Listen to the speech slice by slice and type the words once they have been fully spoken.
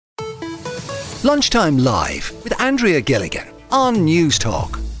Lunchtime Live with Andrea Gilligan on News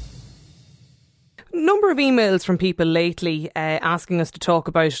Talk. Number of emails from people lately asking us to talk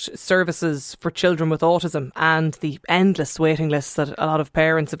about services for children with autism and the endless waiting lists that a lot of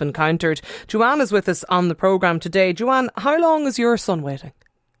parents have encountered. Joanne is with us on the programme today. Joanne, how long is your son waiting?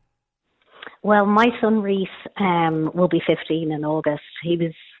 Well, my son Reese will be 15 in August. He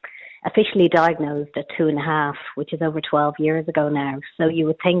was officially diagnosed at 2.5, which is over 12 years ago now. So you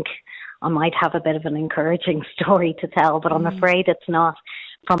would think I might have a bit of an encouraging story to tell, but I'm afraid it's not.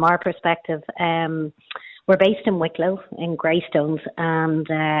 From our perspective, we're based in Wicklow, in Greystones, and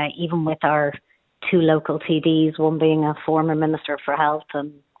even with our two local TDs, one being a former Minister for Health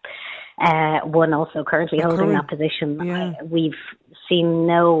and one also currently holding that position, we've seen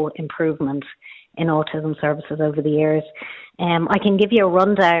no improvement in autism services over the years. I can give you a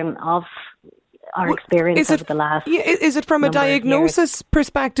rundown of our experience over the last is it from a diagnosis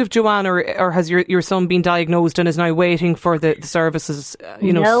perspective, Joanne, or has your son been diagnosed and is now waiting for the services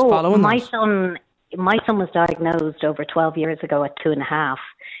following my son was diagnosed over 12 years ago at 2.5.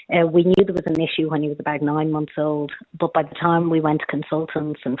 We knew there was an issue when he was about 9 months old, but by the time we went to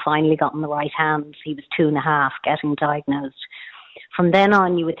consultants and finally got in the right hands, he was 2.5 getting diagnosed. From then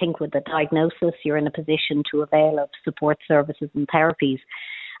on, you would think with the diagnosis, you're in a position to avail of support services and therapies.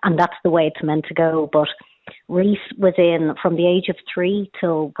 And that's the way it's meant to go. But Reese was in, from the age of 3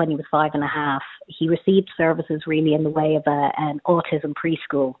 till when he was 5.5, he received services really in the way of an autism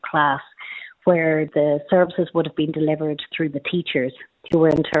preschool class, where the services would have been delivered through the teachers, who were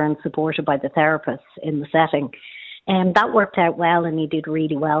in turn supported by the therapists in the setting. And that worked out well, and he did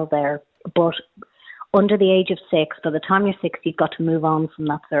really well there. But under the age of 6, by the time you're 6, you've got to move on from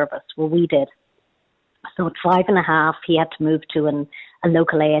that service. Well, we did. So at 5.5, he had to move to a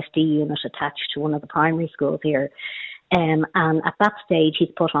local ASD unit attached to one of the primary schools here. And at that stage, he's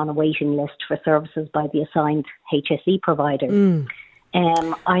put on a waiting list for services by the assigned HSE provider.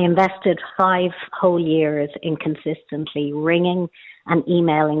 I invested 5 whole years in consistently ringing and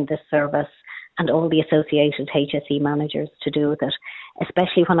emailing this service and all the associated HSE managers to do with it,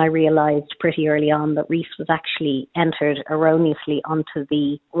 especially when I realised pretty early on that Reese was actually entered erroneously onto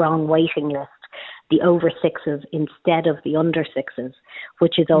the wrong waiting list, the over 6s instead of the under 6s,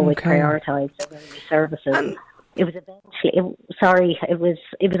 which is always prioritised services. It was eventually, it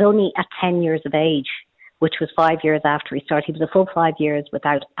was only at 10 years of age, which was 5 years after he started. He was a full 5 years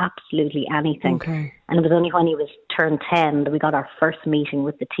without absolutely anything. And it was only when he was turned 10 that we got our first meeting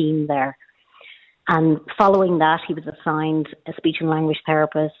with the team there. And following that, he was assigned a speech and language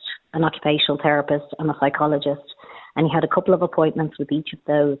therapist, an occupational therapist, and a psychologist. And he had a couple of appointments with each of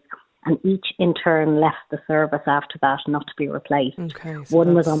those. And each in turn left the service after that, not to be replaced.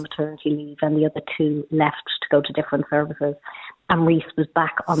 One was on maternity leave and the other 2 left to go to different services. And Reese was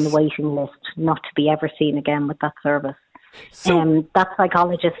back on the waiting list, not to be ever seen again with that service. So, that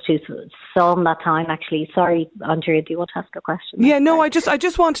psychologist who saw him that time, actually, sorry, Andrea, do you want to ask a question? Yeah, no, I just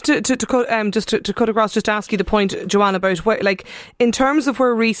wanted to cut across, just to ask you the point, Joanne, about in terms of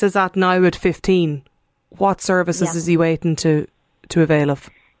where Reese is at now at 15, what services is he waiting to avail of?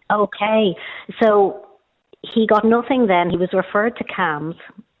 Okay, so he got nothing then. He was referred to CAMS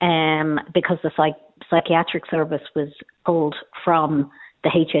because the psychiatric service was pulled from the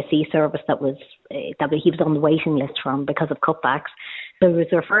HSE service that he was on the waiting list from because of cutbacks. So he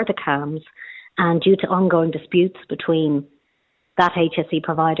was referred to CAMS, and due to ongoing disputes between that HSE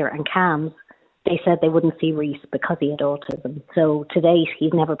provider and CAMS, they said they wouldn't see Reese because he had autism. So to date,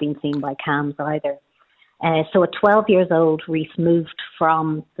 he's never been seen by CAMS either. So at 12 years old, Reese moved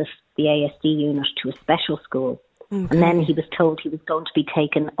from the ASD unit to a special school. And then he was told he was going to be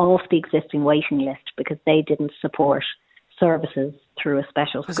taken off the existing waiting list because they didn't support services through a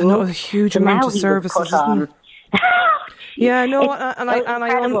special school. There's a huge amount of services, isn't there? Yeah, no,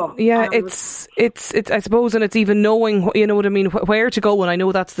 it's I suppose, and it's even knowing, you know what I mean, where to go. And I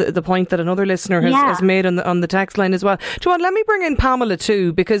know that's the point that another listener has made on the text line as well. Joanne, let me bring in Pamela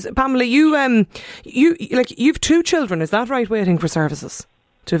too, because Pamela, you've 2 children, is that right, waiting for services,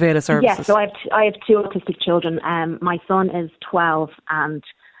 to avail of services? Yes, so I have 2 autistic children. My son is 12 and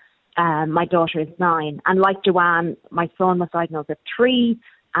my daughter is 9. And like Joanne, my son was diagnosed at 3,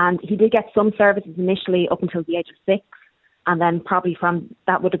 and he did get some services initially up until the age of 6. And then probably from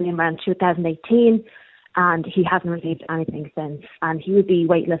that would have been around 2018, and he hasn't received anything since. And he would be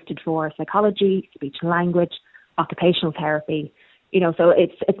waitlisted for psychology, speech and language, occupational therapy. You know, so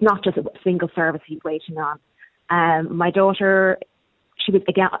it's not just a single service he's waiting on. My daughter, she was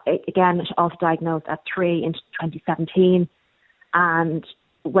again also diagnosed at 3 in 2017, and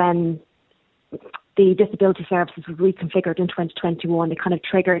when the disability services were reconfigured in 2021, it kind of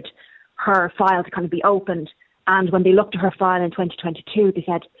triggered her file to kind of be opened. And when they looked at her file in 2022, they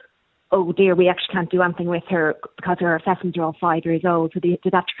said, oh dear, we actually can't do anything with her because her assessments are all 5 years old. So they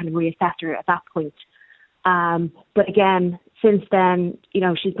did have to kind of reassess her at that point. But again, since then,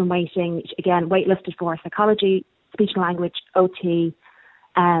 she's been waiting, again, waitlisted for psychology, speech and language, OT,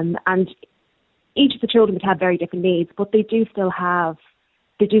 and each of the children would have very different needs, but they do still have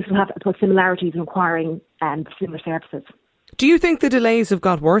similarities in requiring similar services. Do you think the delays have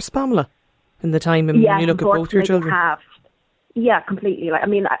got worse, Pamela, in the time when you look at both your children? Yeah, completely.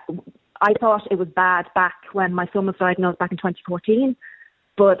 I thought it was bad back when my son was diagnosed back in 2014,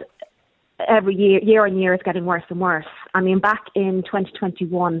 but every year on year, it's getting worse and worse. Back in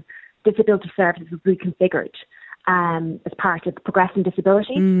 2021, disability services was reconfigured as part of progressing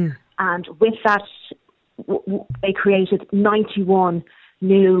disability. And with that, they created 91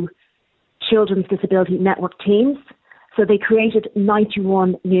 new children's disability network teams. So they created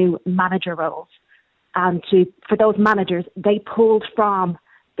 91 new manager roles. And for those managers, they pulled from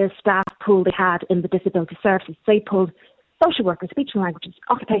the staff pool they had in the disability services. They pulled social workers, speech and languages,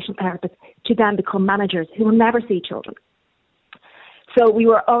 occupational therapists to then become managers who will never see children. So we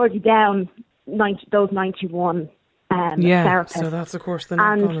were already down those 91 therapists. So that's of course the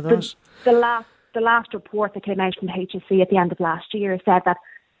knock-on of that. The last report that came out from the HSC at the end of last year said that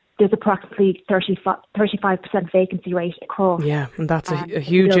there's approximately 35% vacancy rate across. Yeah, and that's a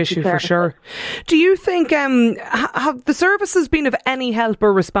huge issue for sure. Do you think have the services been of any help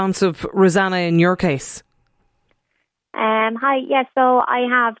or responsive, Rosanna, in your case? Hi, yes, so I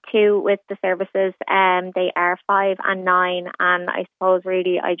have two with the services. They are 5 and 9, and I suppose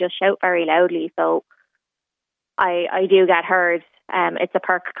really I just shout very loudly, so I do get heard. It's a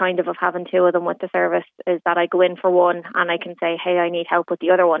perk kind of having two of them with the service, is that I go in for one and I can say, hey, I need help with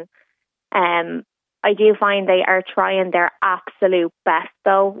the other one. I do find they are trying their absolute best,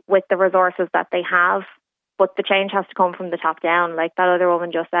 though, with the resources that they have, but the change has to come from the top down. Like that other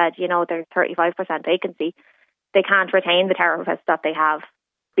woman just said, there's 35% vacancy. They can't retain the therapists that they have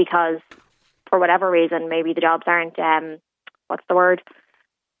because, for whatever reason, maybe the jobs aren't, what's the word?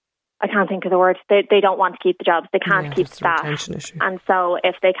 I can't think of the word. They don't want to keep the jobs. They can't keep staff. And so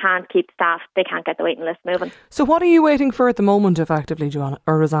if they can't keep staff, they can't get the waiting list moving. So what are you waiting for at the moment, effectively, Joanne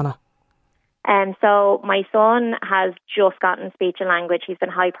or Rosanna? So my son has just gotten speech and language. He's been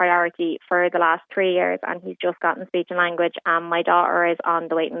high priority for the last 3 years, and he's just gotten speech and language. And my daughter is on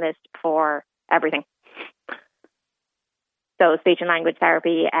the waiting list for everything. So speech and language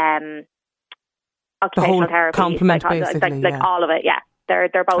therapy, occupational therapy, complement, basically, like all of it. Yeah, they're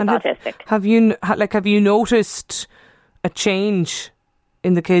both autistic. Have you noticed a change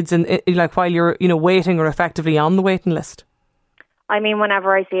in the kids, and while you're waiting or effectively on the waiting list?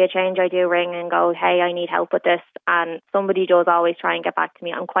 Whenever I see a change, I do ring and go, hey, I need help with this, and somebody does always try and get back to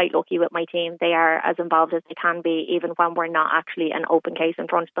me. I'm quite lucky with my team. They are as involved as they can be, even when we're not actually an open case in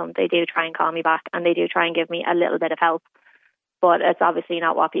front of them. They do try and call me back, and they do try and give me a little bit of help. But it's obviously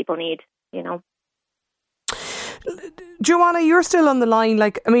not what people need, Joanna, you're still on the line.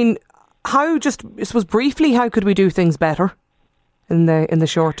 I suppose briefly, how could we do things better in the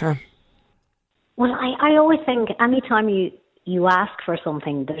short term? Well, I always think anytime you ask for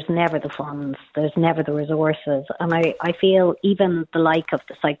something, there's never the funds, there's never the resources. And I feel even the like of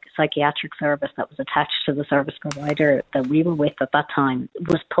the psychiatric service that was attached to the service provider that we were with at that time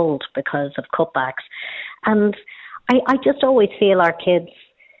was pulled because of cutbacks. And I just always feel our kids,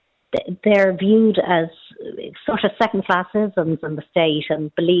 they're viewed as sort of second-class citizens in the state,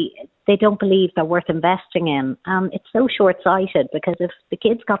 and they don't believe they're worth investing in. It's so short-sighted, because if the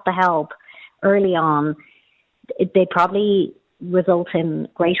kids got the help early on, they probably result in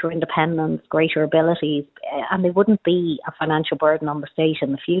greater independence, greater abilities, and they wouldn't be a financial burden on the state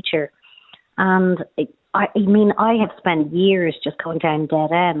in the future. And I have spent years just going down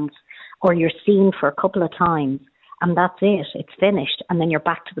dead ends, or you're seen for a couple of times, and that's it, it's finished, and then you're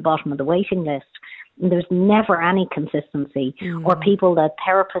back to the bottom of the waiting list. And there's never any consistency. Or people, the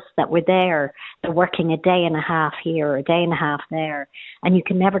therapists that were there, they're working a day and a half here, or a day and a half there, and you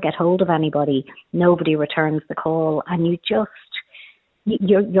can never get hold of anybody. Nobody returns the call, and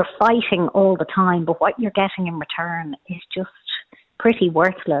you're fighting all the time, but what you're getting in return is just pretty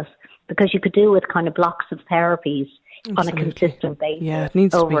worthless, because you could do with kind of blocks of therapies. Absolutely. On a consistent basis. Yeah, it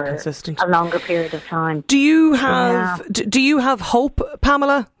needs to be consistent. A longer period of time. Do you have hope,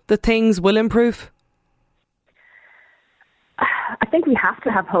 Pamela, that things will improve? I think we have to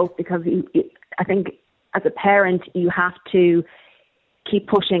have hope, because I think as a parent you have to keep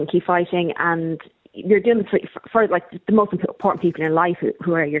pushing, keep fighting, and you're doing this for like the most important people in your life,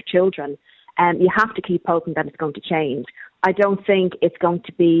 who are your children. You have to keep hoping that it's going to change. I don't think it's going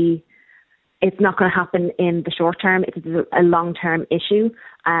to be it's not going to happen in the short term. It's a long-term issue.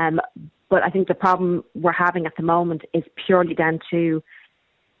 But I think the problem we're having at the moment is purely down to,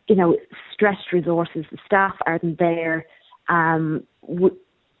 stressed resources. The staff aren't there. And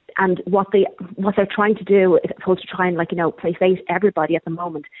what they're trying to do, as opposed to try and place everybody at the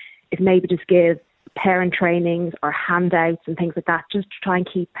moment, is maybe just give parent trainings or handouts and things like that, just to try and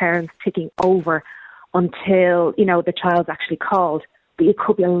keep parents ticking over until, the child's actually called. But it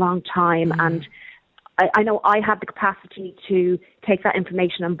could be a long time. And I know I have the capacity to take that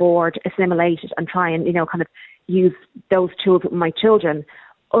information on board, assimilate it, and try and, kind of use those tools with my children.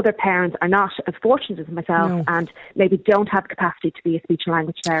 Other parents are not as fortunate as myself and maybe don't have the capacity to be a speech and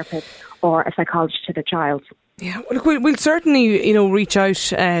language therapist or a psychologist to their child. Yeah, well, we'll certainly, reach out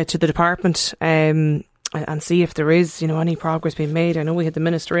to the department and see if there is, any progress being made. I know we had the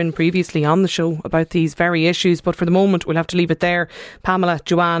Minister in previously on the show about these very issues, but for the moment we'll have to leave it there. Pamela,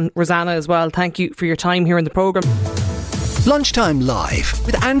 Joanne, Rosanna as well, thank you for your time here in the programme. Lunchtime Live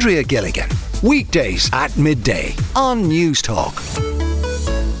with Andrea Gilligan. Weekdays at midday on News Talk.